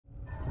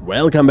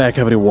Welcome back,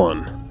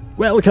 everyone.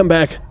 Welcome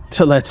back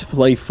to Let's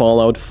Play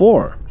Fallout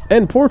 4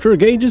 and Porter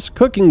Gage's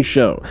cooking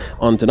show.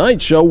 On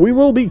tonight's show, we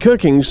will be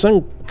cooking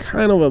some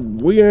kind of a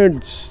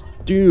weird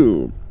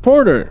stew.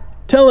 Porter,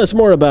 tell us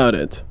more about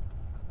it.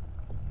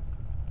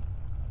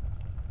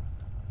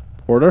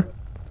 Porter?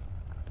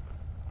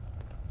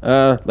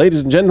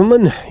 Ladies and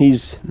gentlemen,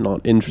 he's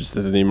not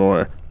interested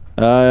anymore.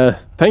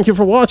 Thank you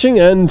for watching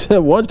and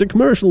watch the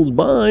commercials.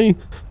 Bye.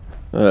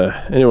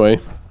 Anyway.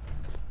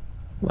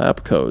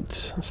 Lab coat.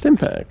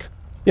 Stimpack.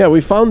 Yeah,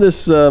 we found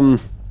this,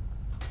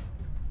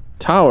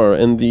 tower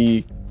in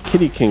the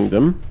Kitty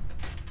Kingdom.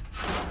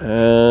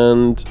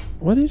 And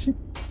what is it?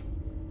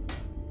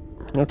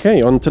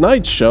 Okay, on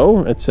tonight's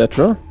show,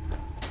 etc.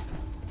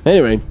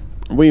 Anyway,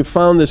 we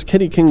found this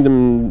Kitty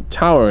Kingdom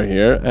tower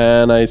here,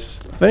 and I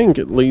think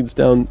it leads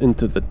down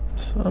into the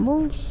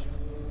tunnels?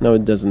 No,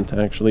 it doesn't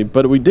actually,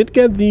 but we did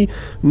get the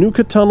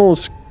Nuka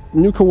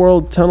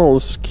World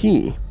Tunnels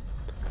key.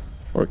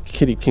 Or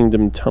Kitty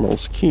Kingdom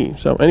Tunnels key.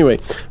 So anyway,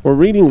 we're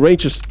reading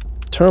Rach's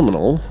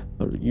terminal,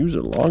 the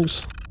user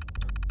logs.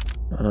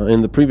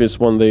 In the previous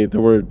one, they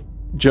were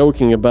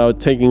joking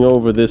about taking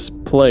over this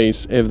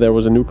place if there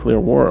was a nuclear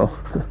war.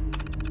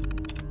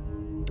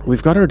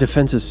 We've got our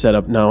defenses set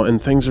up now,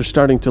 and things are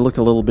starting to look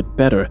a little bit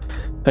better.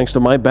 Thanks to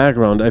my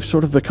background, I've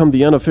sort of become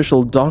the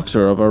unofficial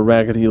doctor of our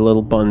raggedy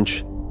little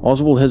bunch.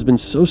 Oswald has been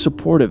so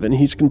supportive, and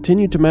he's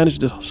continued to manage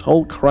this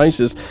whole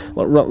crisis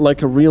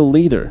like a real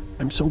leader.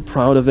 I'm so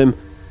proud of him.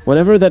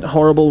 Whatever that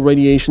horrible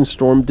radiation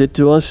storm did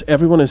to us,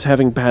 everyone is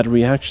having bad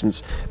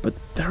reactions, but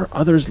there are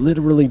others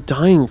literally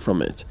dying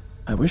from it.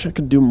 I wish I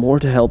could do more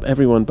to help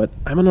everyone, but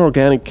I'm an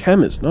organic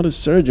chemist, not a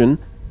surgeon.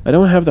 I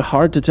don't have the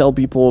heart to tell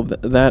people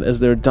that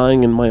as they're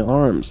dying in my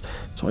arms,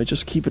 so I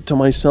just keep it to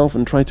myself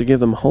and try to give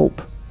them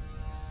hope.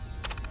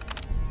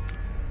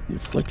 The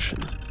affliction.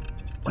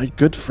 My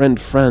good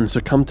friend Fran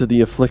succumbed to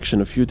the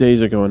affliction a few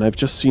days ago, and I've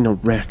just seen a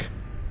wreck.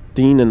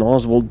 Dean and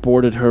Oswald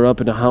boarded her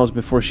up in a house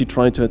before she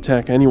tried to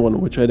attack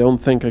anyone, which I don't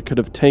think I could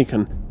have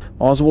taken.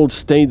 Oswald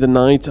stayed the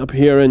night up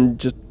here and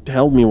just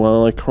held me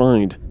while I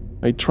cried.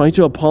 I tried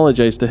to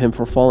apologize to him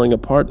for falling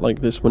apart like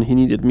this when he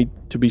needed me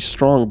to be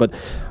strong, but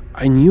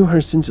I knew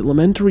her since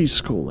elementary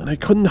school, and I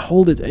couldn't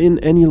hold it in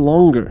any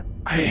longer.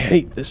 I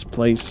hate this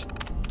place.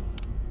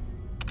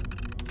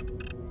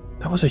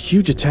 That was a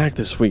huge attack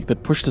this week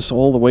that pushed us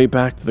all the way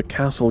back to the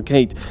castle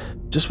gate.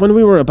 Just when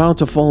we were about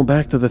to fall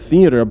back to the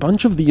theater, a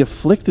bunch of the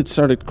afflicted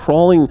started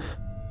crawling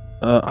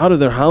out of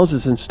their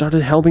houses and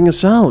started helping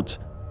us out.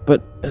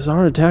 But as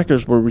our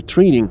attackers were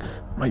retreating,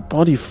 my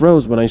body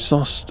froze when I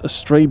saw a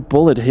stray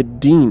bullet hit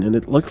Dean, and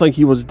it looked like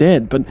he was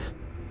dead, but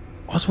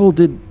Oswald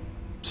did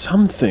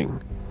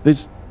something.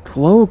 This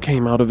glow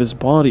came out of his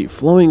body,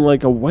 flowing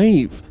like a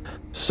wave.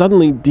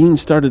 Suddenly, Dean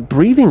started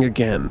breathing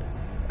again.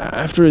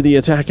 After the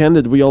attack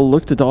ended, we all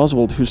looked at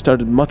Oswald, who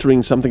started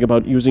muttering something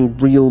about using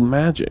real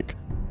magic.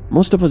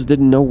 Most of us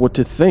didn't know what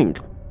to think.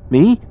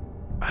 Me?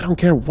 I don't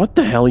care what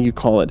the hell you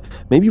call it.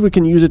 Maybe we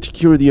can use it to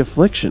cure the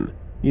affliction.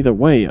 Either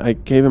way, I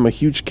gave him a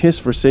huge kiss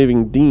for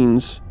saving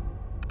Dean's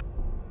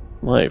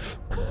life.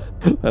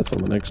 That's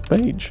on the next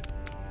page.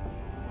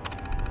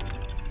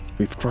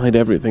 We've tried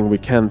everything we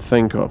can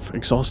think of,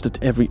 exhausted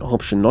every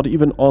option. Not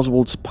even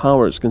Oswald's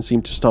powers can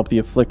seem to stop the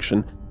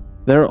affliction.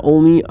 There are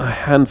only a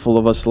handful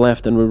of us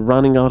left, and we're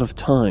running out of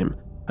time.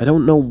 I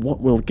don't know what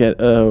will get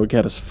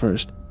us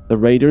first. The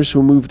raiders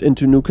who moved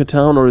into Nuka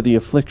Town or the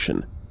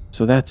affliction.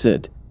 So that's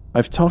it.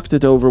 I've talked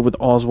it over with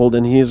Oswald,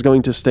 and he is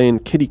going to stay in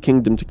Kitty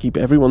Kingdom to keep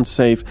everyone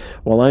safe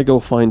while I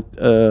go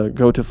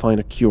to find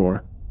a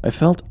cure. I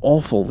felt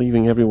awful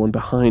leaving everyone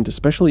behind,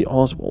 especially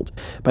Oswald,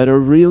 but I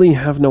really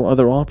have no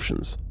other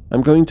options.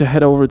 I'm going to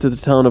head over to the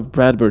town of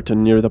Bradburton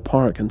near the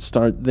park and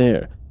start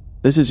there.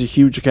 This is a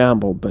huge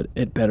gamble, but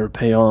it better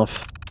pay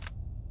off.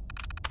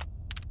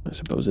 I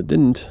suppose it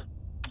didn't.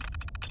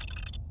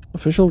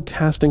 Official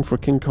casting for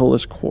King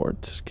Cola's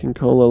court. King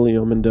Cola,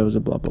 Leo Mendoza,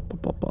 blah blah blah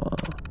blah blah.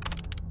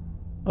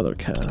 Other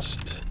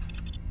cast.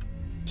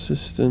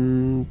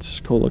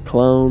 Assistant, Cola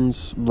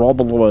Clowns,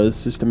 Robalois,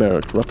 System Error,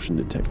 Corruption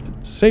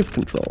Detected. Safe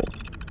Control.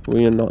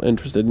 We are not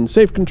interested in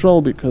Safe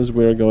Control because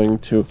we're going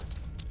to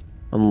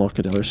unlock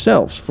it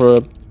ourselves for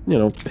a,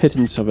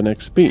 pittance of an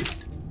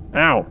XP.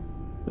 Ow!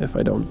 If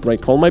I don't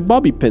break all my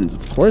bobby pins,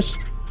 of course.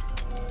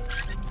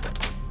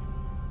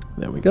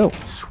 There we go.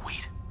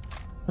 Sweet.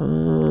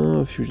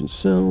 Fusion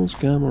cells,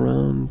 gamma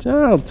round.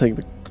 I'll take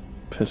the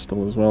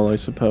pistol as well, I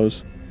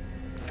suppose.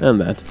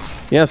 And that.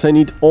 Yes, I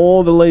need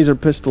all the laser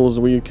pistols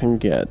we can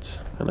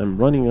get. And I'm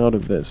running out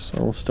of this.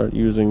 I'll start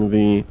using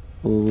the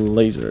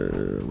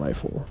laser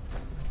rifle.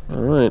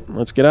 Alright,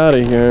 let's get out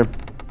of here.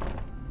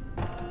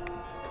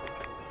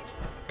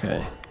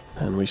 Okay.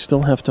 And we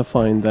still have to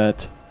find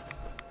that...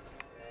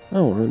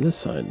 Oh, we're on this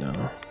side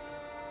now.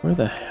 Where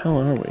the hell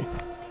are we?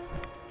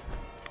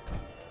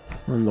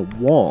 We're on the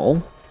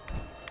wall.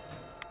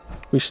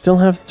 We still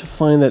have to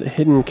find that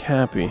hidden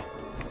cappy.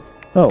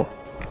 Oh.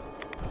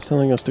 It's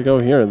telling us to go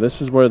here.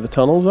 This is where the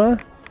tunnels are?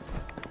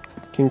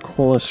 King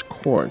Cola's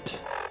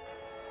court.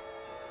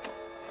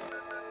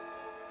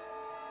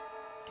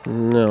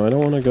 No, I don't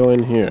want to go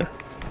in here.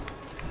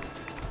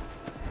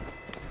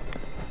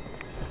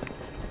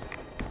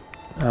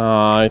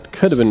 It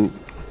could have been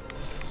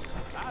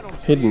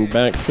hidden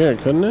back here,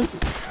 couldn't it?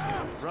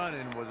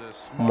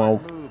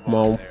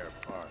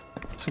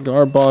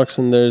 Cigar box,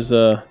 and there's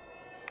a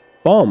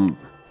bomb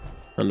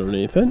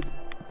underneath it.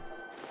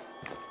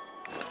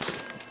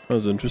 That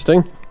was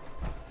interesting.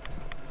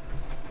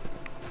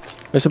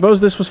 I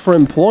suppose this was for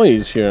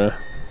employees here.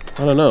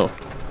 I don't know.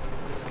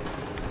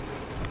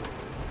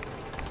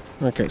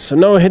 Okay, so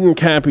no hidden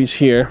cappies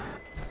here.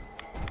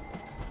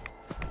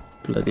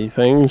 Bloody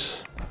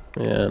things.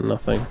 Yeah,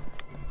 nothing.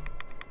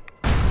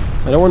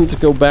 I don't want to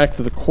go back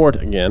to the court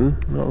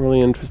again. Not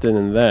really interested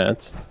in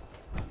that.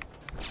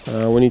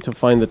 We need to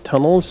find the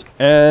tunnels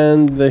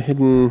and the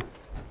hidden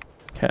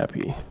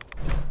cappy.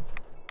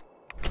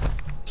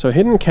 So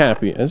hidden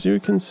cappy, as you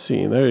can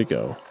see, there you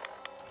go.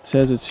 It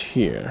says it's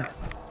here.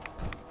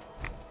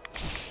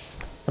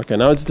 Okay,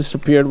 now it's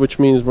disappeared, which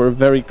means we're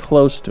very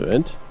close to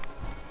it.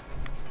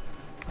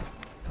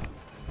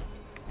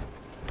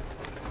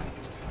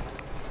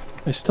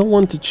 I still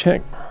want to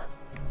check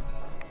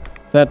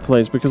that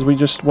place because we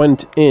just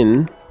went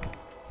into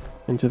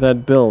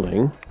that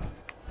building.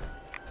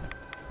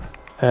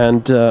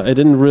 And I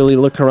didn't really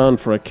look around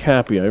for a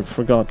cappy. I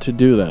forgot to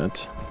do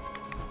that.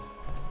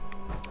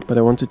 But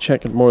I want to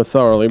check it more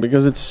thoroughly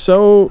because it's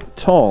so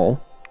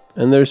tall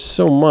and there's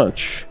so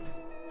much.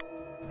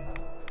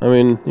 I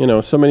mean, you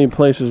know, so many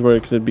places where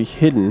it could be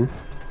hidden.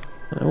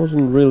 I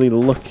wasn't really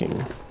looking.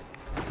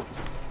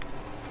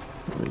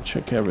 Let me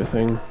check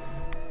everything.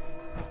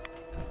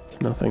 There's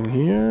nothing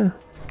here.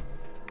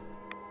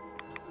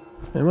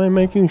 Am I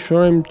making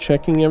sure I'm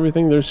checking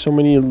everything? There's so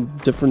many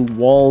different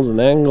walls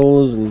and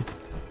angles and...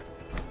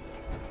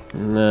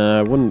 Nah,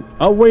 I wouldn't...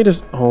 Oh, wait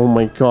a... Oh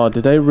my god,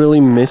 did I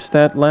really miss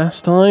that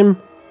last time?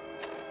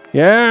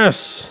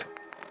 Yes!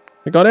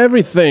 I got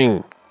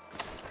everything!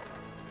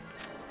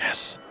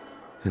 Yes!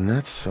 And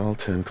that's all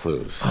 10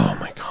 clues. Oh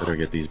my god. Better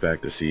get these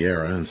back to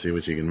Sierra and see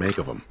what you can make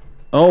of them.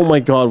 Oh my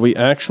god, we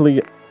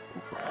actually...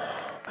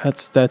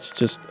 That's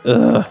just...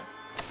 Ugh.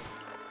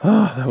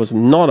 Oh, that was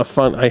not a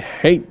fun... I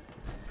hate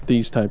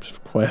these types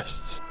of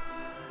quests.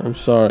 I'm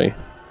sorry.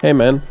 Hey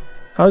man,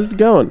 how's it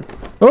going?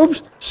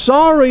 Oops!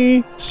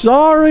 Sorry!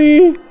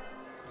 Sorry!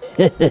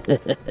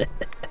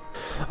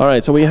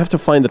 Alright, so we have to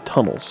find the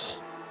tunnels.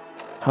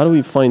 How do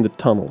we find the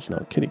tunnels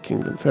now? Kitty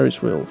Kingdom,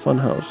 Ferris wheel,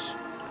 Funhouse.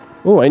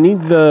 Oh, I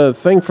need the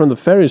thing from the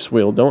Ferris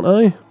wheel, don't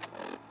I?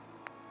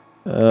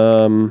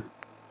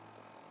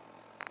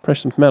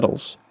 Precious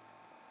metals.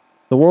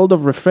 The world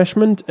of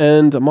refreshment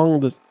and among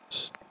the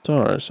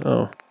stars.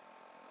 Oh.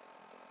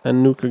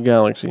 And Nuka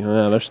Galaxy.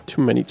 Ah, there's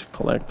too many to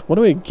collect. What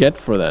do I get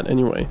for that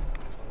anyway?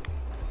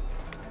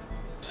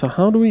 So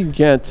how do we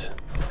get...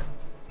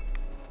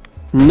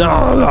 No,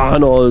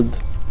 Arnold!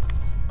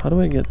 How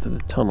do I get to the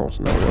tunnels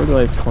now? Where do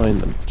I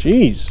find them?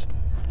 Jeez!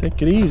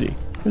 Take it easy.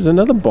 There's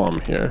another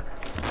bomb here.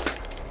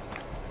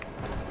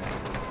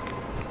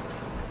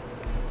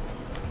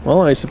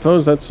 Well, I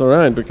suppose that's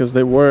alright, because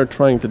they were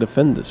trying to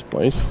defend this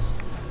place.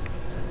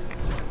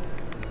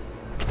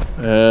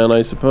 And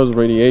I suppose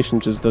radiation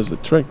just does the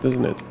trick,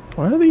 doesn't it?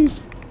 Why are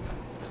these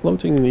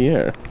floating in the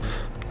air?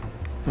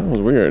 That was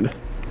weird.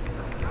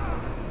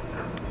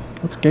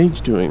 What's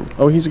Gage doing?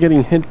 Oh, he's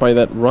getting hit by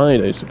that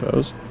ride, I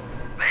suppose.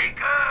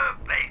 Baker,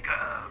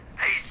 Baker,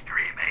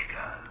 pastry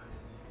maker.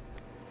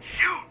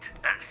 Shoot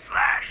and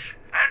slash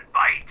and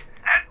bite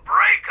and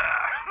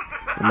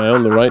breaker. Am I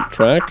on the right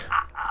track?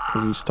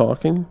 Because he's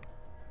talking?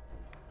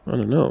 I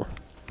don't know.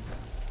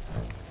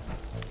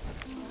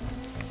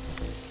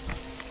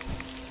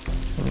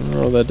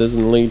 Oh, that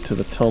doesn't lead to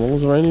the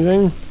tunnels or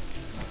anything.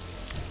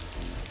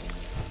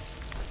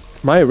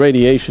 My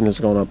radiation has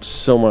gone up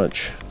so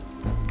much.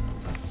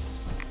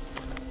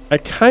 I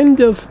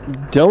kind of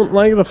don't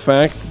like the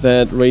fact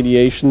that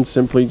radiation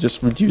simply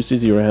just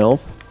reduces your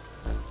health.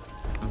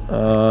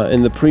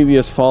 In the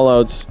previous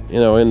Fallouts, you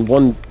know, in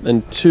 1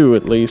 and 2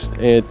 at least,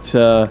 it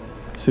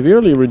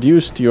severely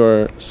reduced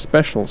your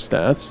special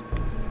stats.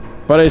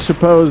 But I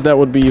suppose that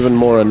would be even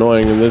more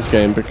annoying in this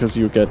game because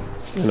you get,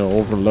 you know,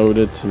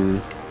 overloaded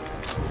and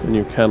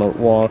you cannot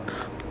walk.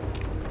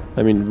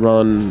 I mean,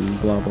 run,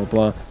 blah, blah,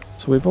 blah.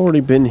 So we've already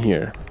been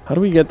here. How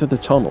do we get to the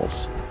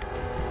tunnels?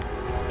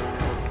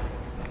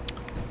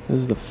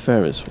 This is the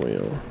Ferris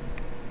wheel.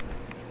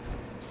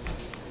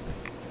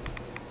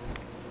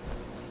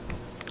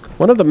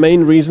 One of the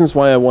main reasons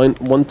why I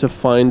want to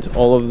find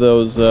all of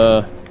those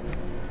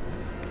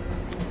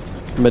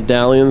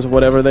medallions,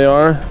 whatever they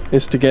are,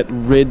 is to get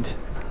rid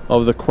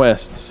of the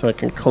quest, so I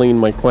can clean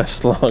my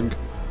quest log.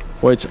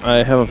 Which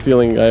I have a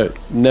feeling I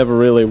never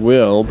really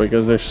will,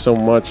 because there's so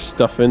much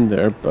stuff in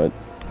there, but...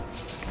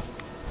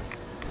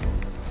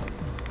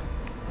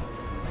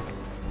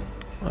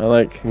 I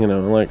like, you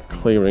know, I like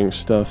clearing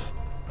stuff.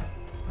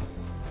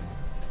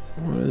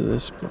 What is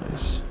this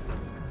place?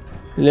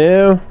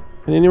 Hello?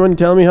 Can anyone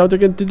tell me how to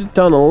get to the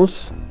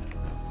tunnels?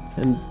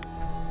 And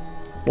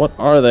what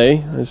are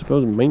they? I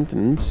suppose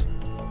maintenance.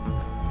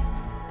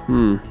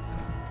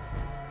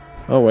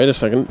 Oh, wait a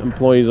second.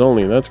 Employees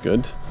only. That's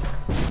good.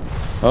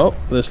 Oh,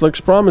 this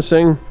looks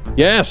promising.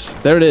 Yes,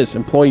 there it is.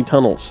 Employee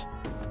tunnels.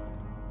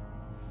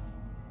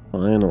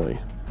 Finally.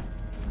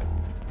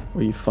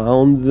 We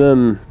found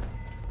them.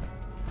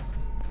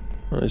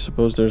 I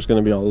suppose there's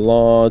going to be a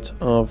lot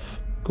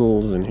of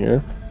ghouls in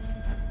here.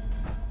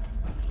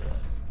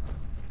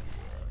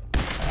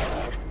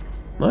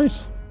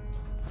 Nice.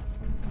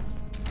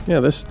 Yeah,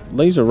 this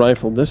laser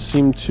rifle, this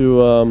seemed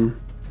to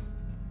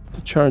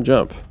charge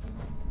up.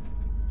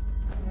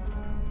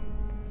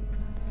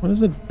 What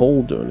is that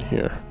bowl doing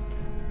here?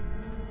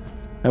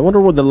 I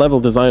wonder what the level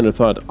designer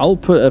thought. I'll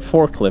put a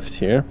forklift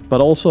here,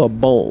 but also a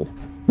bowl.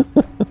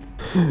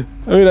 I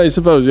mean, I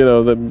suppose, you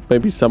know, that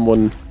maybe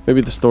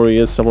the story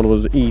is someone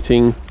was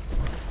eating.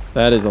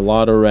 That is a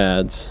lot of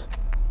rads.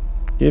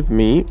 Give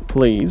me,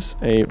 please,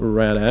 a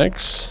rad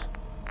axe.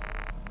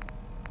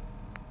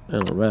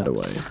 And a rat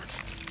away.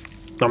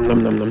 Nom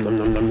nom nom nom nom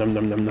nom nom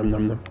nom nom nom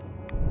nom nom.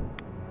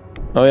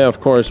 Oh yeah, of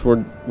course,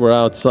 we're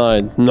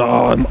outside. No,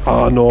 I'm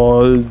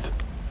Arnold.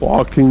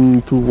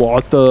 Walking to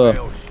water.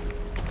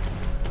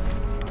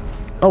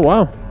 Oh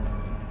wow.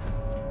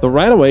 The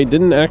rat away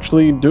didn't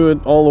actually do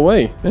it all the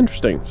way.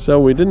 Interesting. So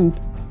we didn't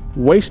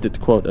waste it,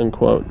 quote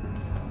unquote.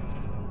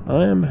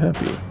 I am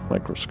happy.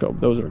 Microscope.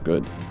 Those are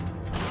good.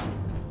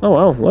 Oh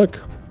wow, look.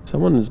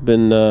 Someone has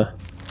been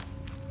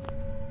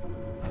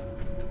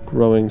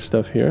growing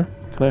stuff here.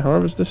 Can I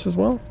harvest this as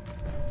well?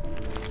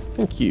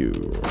 Thank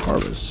you.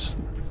 Harvest.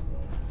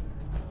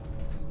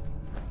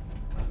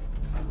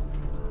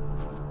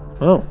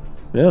 Oh,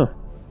 yeah.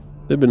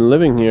 They've been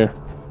living here.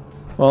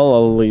 Well,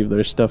 I'll leave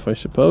their stuff, I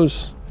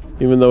suppose.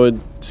 Even though it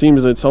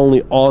seems it's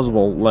only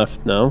Oswald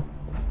left now.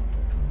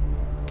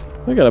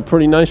 They got a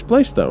pretty nice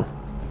place, though.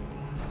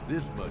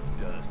 This much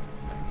dust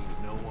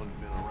means no one's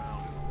been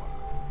around in a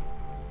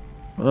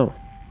while. Oh.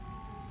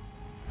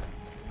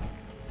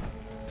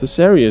 This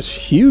area is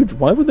huge.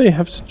 Why would they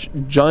have such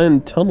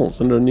giant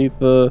tunnels underneath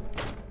the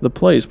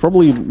place?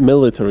 Probably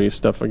military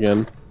stuff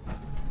again.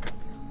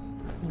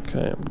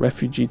 Okay,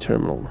 refugee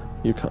terminal.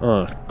 You can.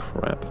 Oh,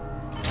 crap.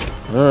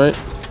 Alright.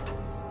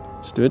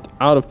 Let's do it.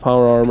 Out of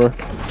power armor.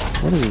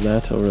 What is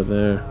that over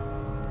there?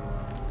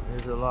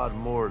 There's a lot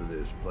more to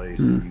this place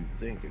than you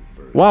think at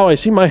first. Wow, I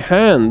see my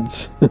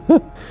hands.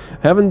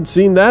 Haven't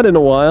seen that in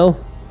a while.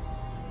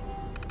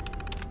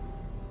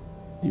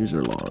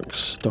 User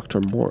logs. Dr.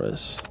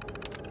 Morris.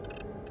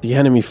 The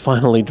enemy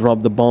finally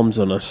dropped the bombs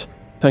on us.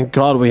 Thank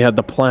God we had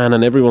the plan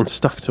and everyone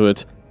stuck to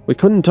it. We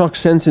couldn't talk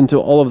sense into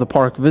all of the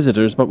park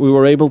visitors, but we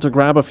were able to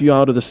grab a few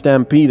out of the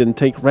stampede and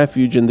take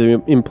refuge in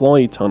the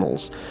employee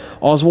tunnels.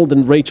 Oswald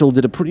and Rachel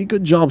did a pretty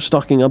good job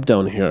stocking up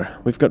down here.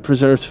 We've got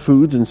preserved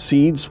foods and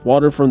seeds,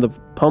 water from the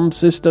pump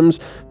systems,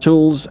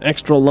 tools,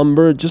 extra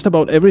lumber, just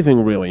about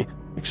everything really,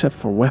 except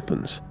for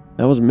weapons.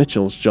 That was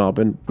Mitchell's job,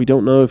 and we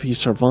don't know if he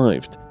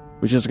survived.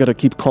 We just gotta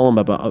keep calm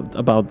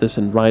about this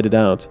and ride it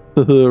out.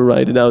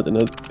 Ride it out in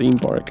a theme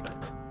park.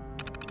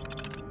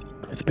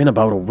 It's been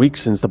about a week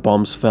since the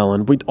bombs fell,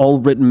 and we'd all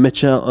written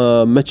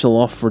Mitchell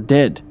off for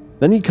dead.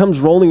 Then he comes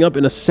rolling up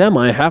in a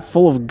semi half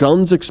full of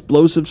guns,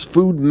 explosives,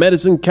 food,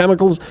 medicine,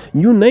 chemicals,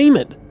 you name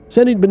it.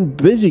 Said he'd been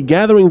busy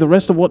gathering the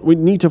rest of what we'd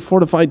need to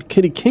fortify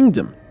Kitty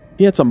Kingdom.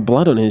 He had some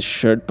blood on his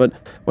shirt, but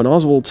when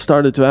Oswald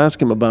started to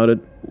ask him about it,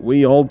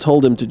 we all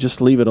told him to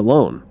just leave it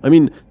alone. I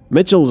mean,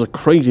 Mitchell's a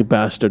crazy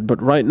bastard,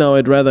 but right now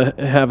I'd rather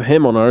have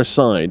him on our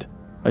side.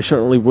 I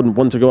certainly wouldn't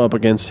want to go up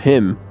against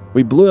him.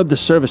 We blew up the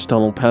service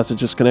tunnel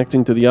passages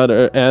connecting to the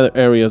other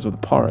areas of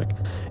the park.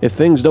 If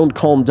things don't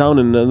calm down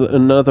in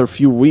another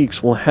few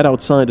weeks, we'll head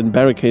outside and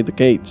barricade the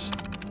gates.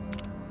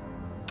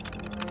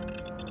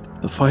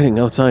 The fighting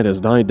outside has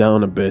died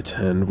down a bit,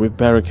 and we've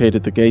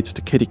barricaded the gates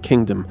to Kitty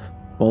Kingdom.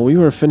 While we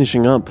were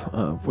finishing up,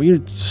 a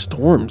weird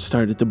storm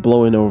started to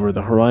blow in over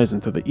the horizon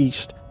to the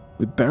east.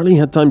 We barely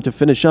had time to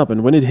finish up,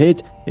 and when it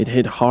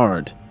hit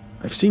hard.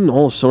 I've seen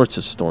all sorts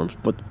of storms,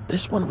 but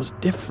this one was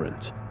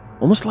different.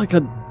 Almost like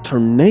a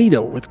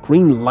tornado with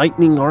green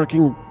lightning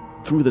arcing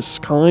through the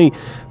sky.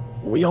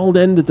 We all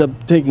ended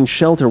up taking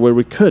shelter where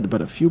we could,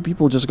 but a few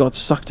people just got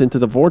sucked into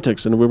the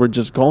vortex and we were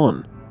just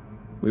gone.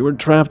 We were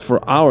trapped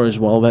for hours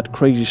while that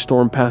crazy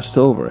storm passed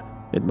over.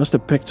 It must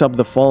have picked up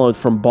the fallout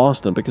from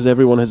Boston because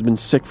everyone has been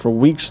sick for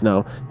weeks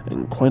now,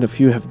 and quite a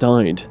few have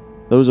died.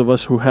 Those of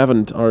us who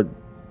haven't are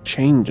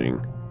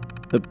changing.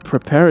 The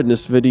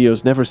preparedness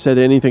videos never said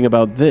anything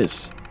about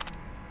this.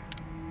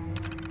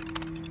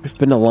 We've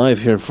been alive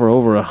here for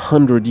over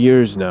 100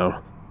 years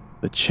now.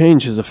 The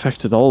change has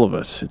affected all of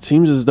us. It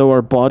seems as though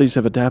our bodies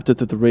have adapted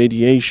to the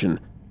radiation.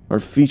 Our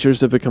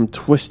features have become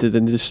twisted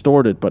and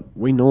distorted, but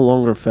we no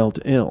longer felt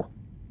ill.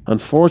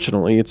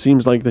 Unfortunately, it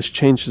seems like this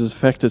change has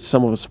affected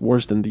some of us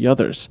worse than the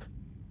others.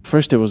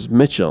 First it was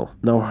Mitchell,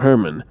 now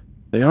Herman.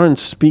 They aren't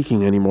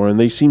speaking anymore and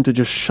they seem to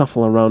just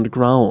shuffle around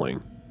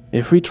growling.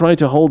 If we try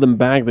to hold them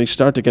back, they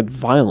start to get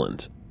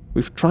violent.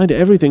 We've tried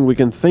everything we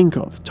can think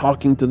of,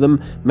 talking to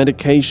them,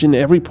 medication,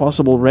 every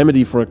possible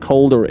remedy for a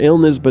cold or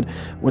illness, but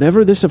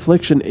whatever this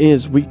affliction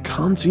is, we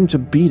can't seem to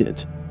beat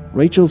it.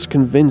 Rachel's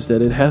convinced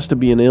that it has to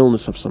be an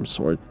illness of some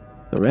sort.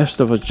 The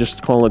rest of us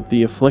just call it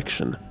the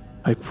affliction.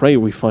 I pray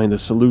we find a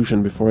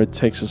solution before it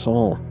takes us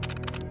all.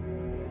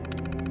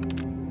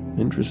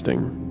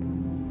 Interesting.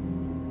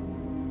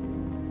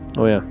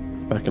 Oh yeah,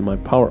 back in my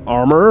power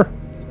armor.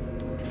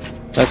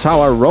 That's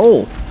how I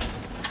roll.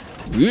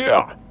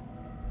 Yeah!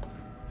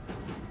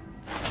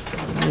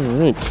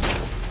 Alright.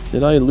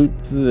 Did I loot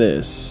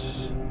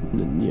this?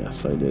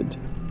 Yes, I did.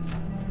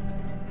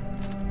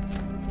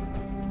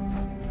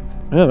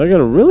 Yeah, they got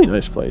a really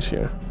nice place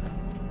here.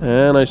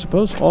 And I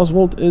suppose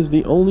Oswald is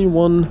the only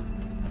one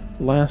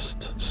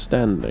last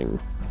standing.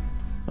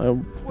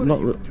 What are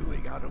you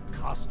doing out of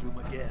costume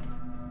again?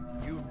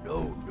 You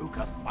know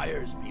Nuka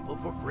fires people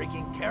for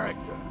breaking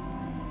character.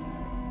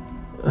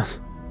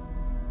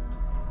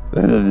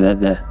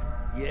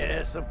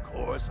 Yes, of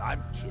course,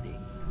 I'm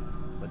kidding.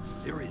 But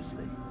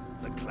seriously,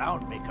 the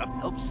clown makeup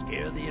helps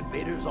scare the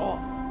invaders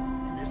off.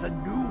 And there's a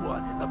new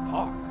one in the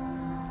park.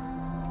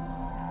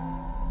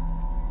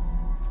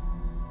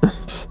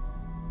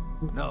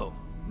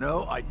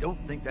 No, I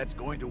don't think that's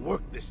going to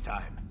work this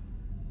time.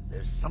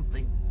 There's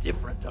something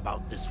different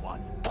about this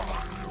one.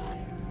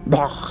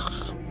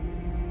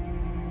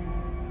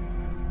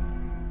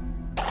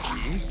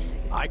 See?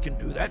 I can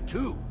do that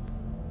too.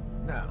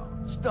 Now,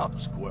 stop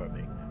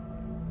squirming.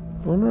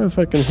 I wonder if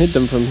I can hit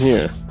them from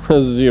here.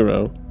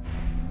 Zero.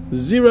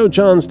 Zero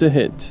chance to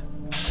hit.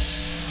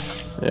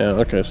 Yeah,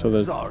 okay, so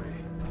there's... Sorry.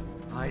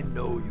 I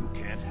know you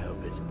can't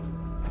help it.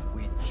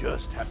 We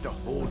just have to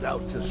hold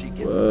out till she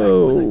gets back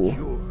with a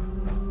cure.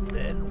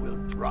 Then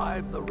we'll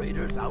drive the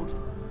raiders out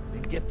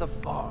and get the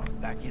farm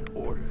back in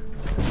order.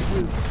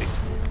 We'll fix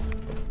this.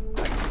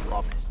 I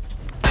promise.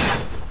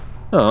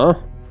 Aw.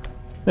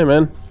 Hey,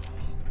 man.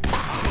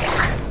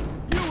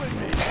 You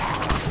and me.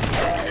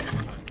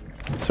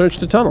 Search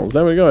the tunnels.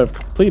 There we go. I've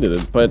completed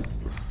it, but...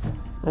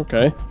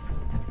 Okay.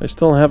 I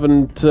still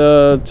haven't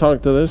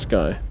talked to this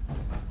guy.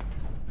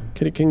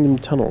 Kitty Kingdom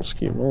Tunnel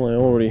Scheme. Well, I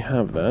already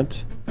have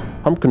that.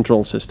 Pump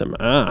control system.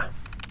 Ah.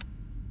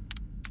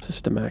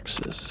 System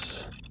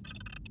access.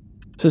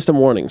 System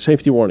warning.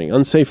 Safety warning.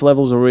 Unsafe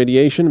levels of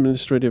radiation.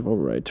 Administrative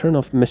override. Turn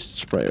off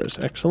mist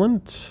sprayers.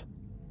 Excellent.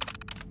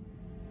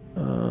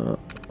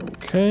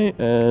 Okay.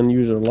 And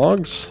user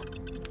logs.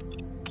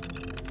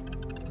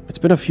 It's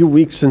been a few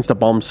weeks since the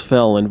bombs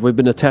fell, and we've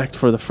been attacked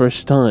for the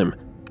first time.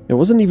 It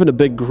wasn't even a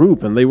big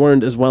group, and they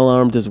weren't as well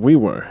armed as we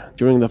were.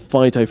 During the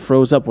fight, I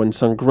froze up when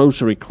some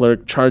grocery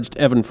clerk charged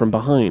Evan from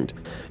behind.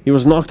 He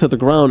was knocked to the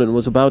ground and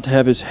was about to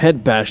have his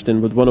head bashed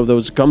in with one of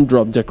those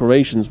gumdrop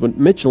decorations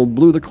when Mitchell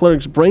blew the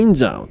clerk's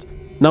brains out.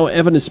 Now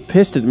Evan is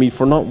pissed at me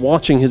for not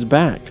watching his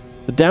back.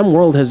 The damn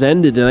world has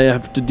ended and I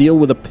have to deal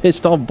with a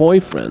pissed-off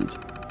boyfriend.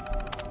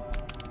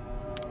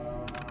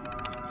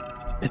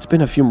 It's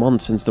been a few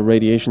months since the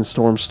radiation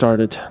storm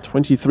started.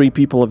 23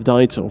 people have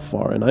died so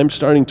far, and I'm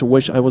starting to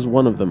wish I was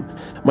one of them.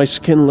 My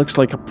skin looks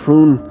like a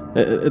prune,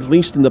 at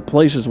least in the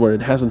places where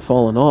it hasn't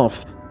fallen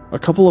off. A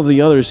couple of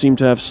the others seem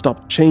to have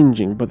stopped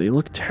changing, but they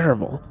look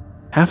terrible.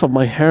 Half of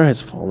my hair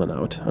has fallen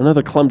out.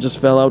 Another clump just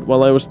fell out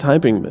while I was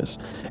typing this.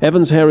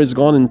 Evan's hair is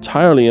gone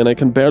entirely, and I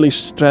can barely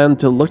stand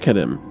to look at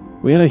him.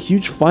 We had a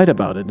huge fight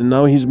about it, and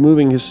now he's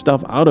moving his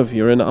stuff out of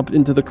here and up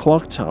into the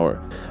clock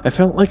tower. I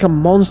felt like a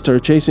monster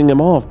chasing him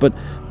off, but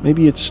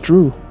maybe it's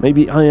true.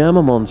 Maybe I am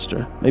a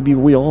monster. Maybe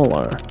we all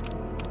are.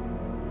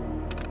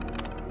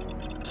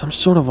 Some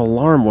sort of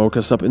alarm woke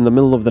us up in the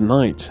middle of the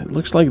night. It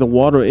looks like the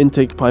water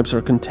intake pipes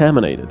are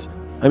contaminated.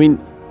 I mean,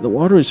 the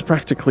water is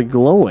practically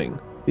glowing.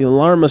 The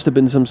alarm must have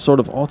been some sort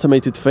of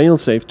automated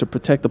failsafe to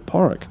protect the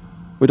park.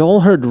 We'd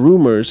all heard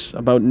rumors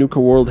about Nuka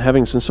World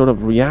having some sort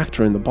of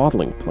reactor in the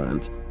bottling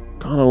plant.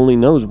 God only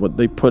knows what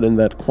they put in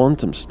that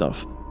quantum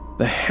stuff.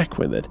 The heck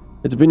with it.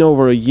 It's been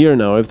over a year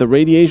now. If the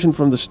radiation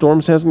from the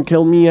storms hasn't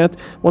killed me yet,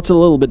 what's a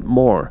little bit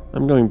more?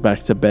 I'm going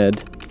back to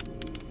bed.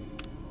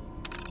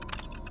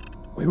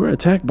 We were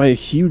attacked by a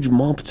huge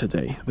mob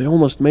today. They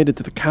almost made it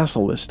to the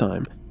castle this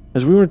time.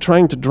 As we were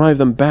trying to drive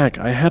them back,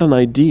 I had an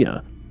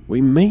idea.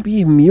 We may be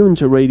immune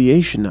to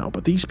radiation now,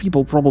 but these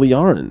people probably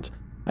aren't.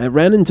 I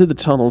ran into the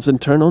tunnels and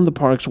turned on the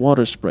park's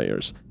water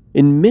sprayers.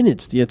 In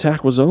minutes, the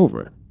attack was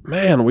over.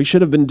 Man, we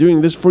should have been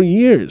doing this for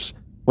years.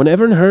 When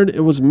Evan heard it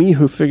was me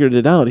who figured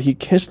it out, he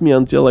kissed me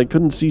until I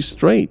couldn't see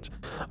straight.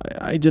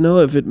 I don't know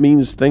if it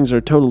means things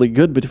are totally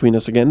good between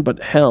us again,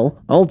 but hell,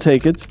 I'll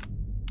take it.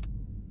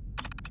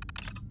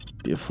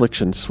 The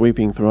affliction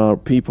sweeping through our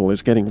people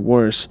is getting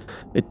worse.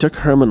 It took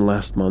Herman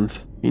last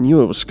month. He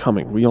knew it was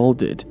coming, we all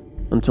did.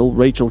 Until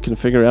Rachel can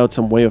figure out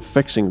some way of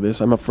fixing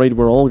this, I'm afraid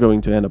we're all going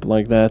to end up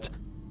like that.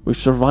 We've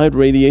survived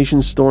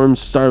radiation storms,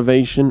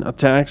 starvation,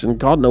 attacks, and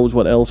God knows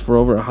what else for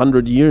over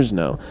 100 years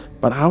now.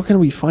 But how can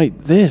we fight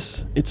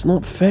this? It's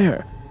not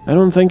fair. I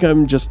don't think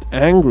I'm just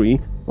angry,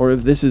 or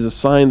if this is a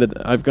sign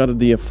that I've got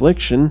the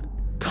affliction.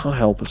 God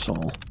help us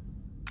all.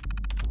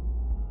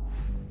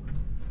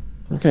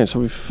 Okay, so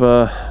we've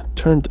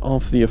turned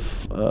off the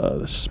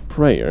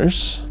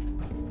sprayers.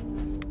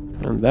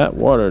 And that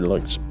water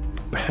looks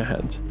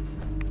bad.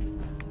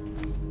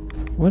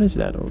 What is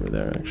that over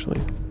there, actually?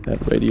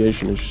 That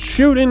radiation is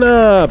shooting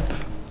up!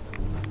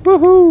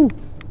 Woohoo!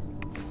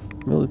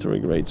 Military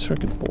grade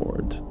circuit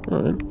board.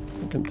 Alright,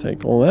 I can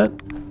take all that.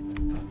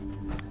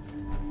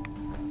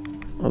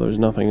 Oh, there's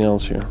nothing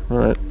else here.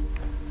 Alright.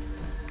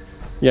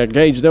 Yeah,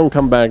 Gage, don't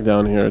come back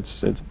down here.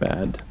 It's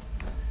bad.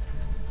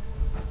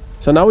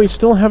 So now we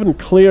still haven't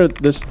cleared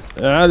this...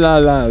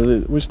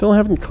 we still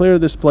haven't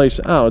cleared this place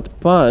out,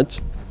 but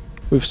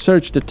we've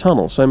searched the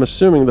tunnel. So I'm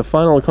assuming the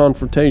final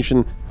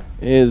confrontation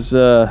is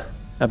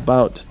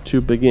about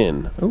to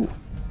begin. Oh.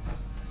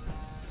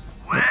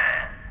 Well,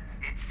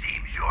 it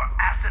seems your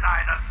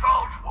asinine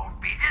assault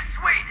won't be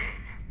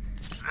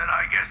dissuaded. Then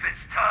I guess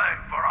it's time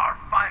for our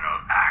final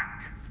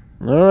act.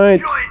 All right.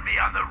 Join me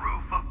on the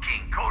roof of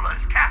King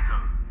Cola's castle,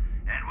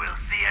 and we'll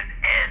see an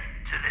end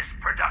to this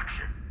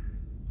production.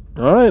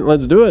 All right,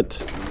 let's do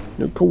it.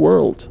 Nuka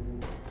world.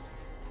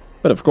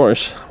 But of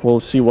course, we'll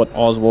see what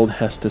Oswald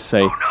has to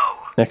say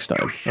next time.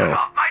 You shut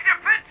off my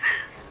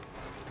defenses.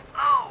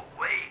 Oh,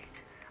 wait.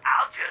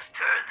 I'll just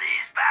turn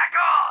these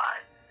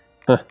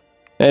back on.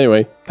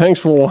 Anyway, thanks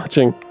for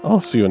watching. I'll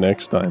see you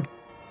next time.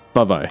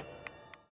 Bye-bye.